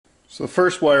So the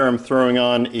first wire I'm throwing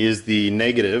on is the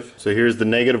negative. So here's the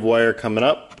negative wire coming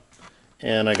up,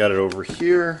 and I got it over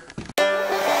here.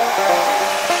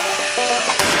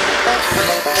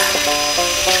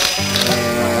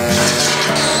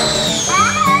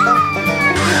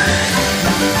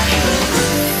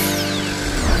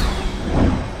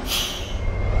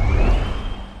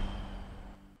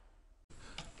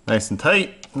 Nice and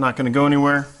tight, not going to go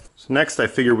anywhere. So next I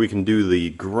figure we can do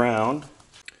the ground.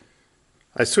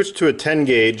 I switched to a 10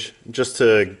 gauge just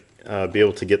to be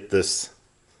able to get this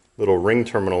little ring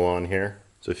terminal on here.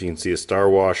 So if you can see a star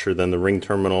washer, then the ring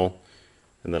terminal,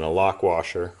 and then a lock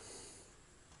washer.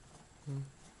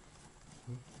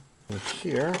 And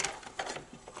here.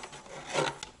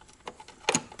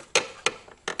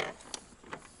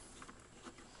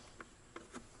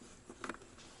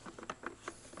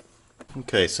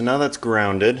 Okay, so now that's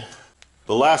grounded.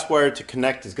 The last wire to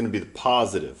connect is going to be the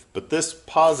positive, but this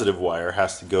positive wire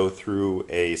has to go through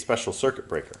a special circuit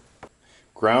breaker.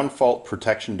 Ground fault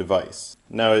protection device.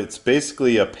 Now it's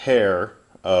basically a pair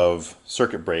of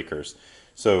circuit breakers.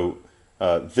 So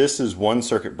this is one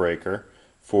circuit breaker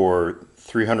for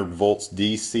 300 volts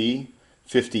DC,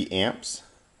 50 amps,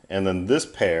 and then this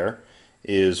pair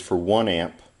is for 1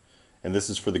 amp, and this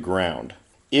is for the ground.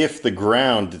 If the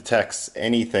ground detects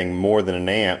anything more than an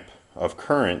amp of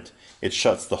current, it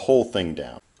shuts the whole thing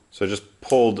down. So I just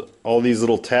pulled all these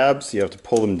little tabs. You have to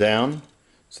pull them down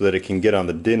so that it can get on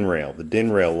the DIN rail. The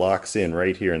DIN rail locks in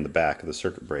right here in the back of the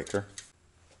circuit breaker.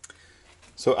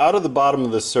 So out of the bottom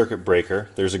of this circuit breaker,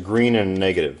 there's a green and a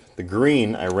negative. The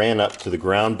green I ran up to the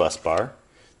ground bus bar.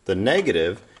 The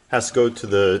negative has to go to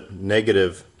the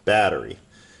negative battery.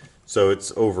 So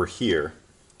it's over here.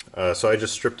 So I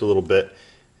just stripped a little bit,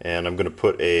 and I'm going to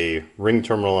put a ring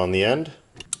terminal on the end.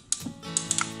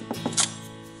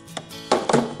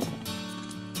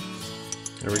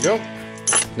 There we go.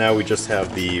 Now we just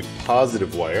have the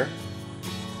positive wire.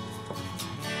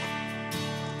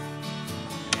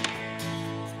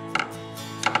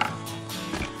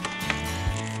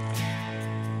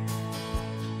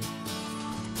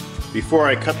 Before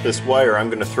I cut this wire, I'm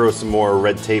going to throw some more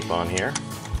red tape on here.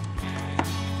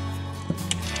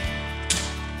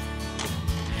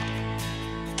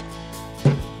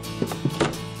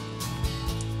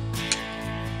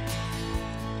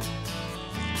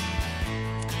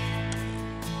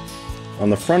 On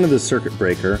the front of the circuit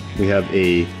breaker, we have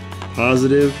a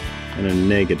positive and a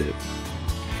negative.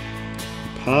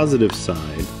 The positive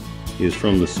side is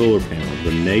from the solar panel.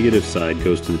 The negative side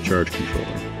goes to the charge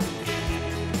controller.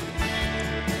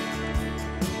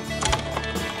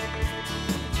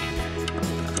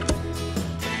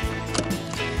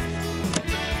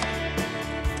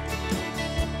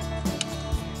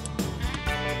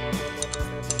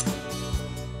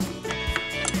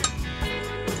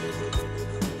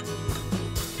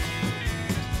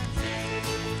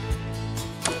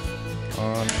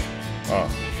 On,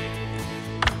 off.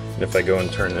 And if I go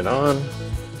and turn it on,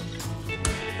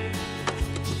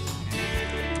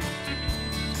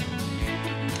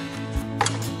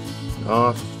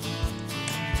 off,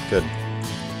 good.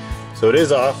 So it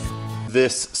is off.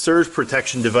 This surge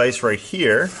protection device right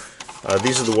here,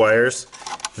 these are the wires.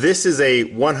 This is a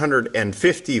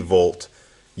 150 volt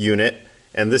unit,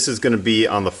 and this is going to be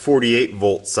on the 48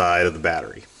 volt side of the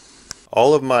battery.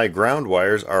 All of my ground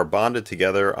wires are bonded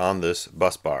together on this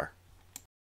bus bar.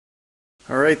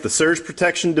 Alright, the surge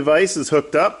protection device is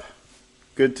hooked up.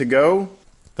 Good to go.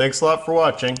 Thanks a lot for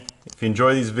watching. If you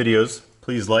enjoy these videos,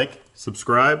 please like,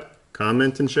 subscribe,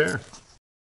 comment, and share.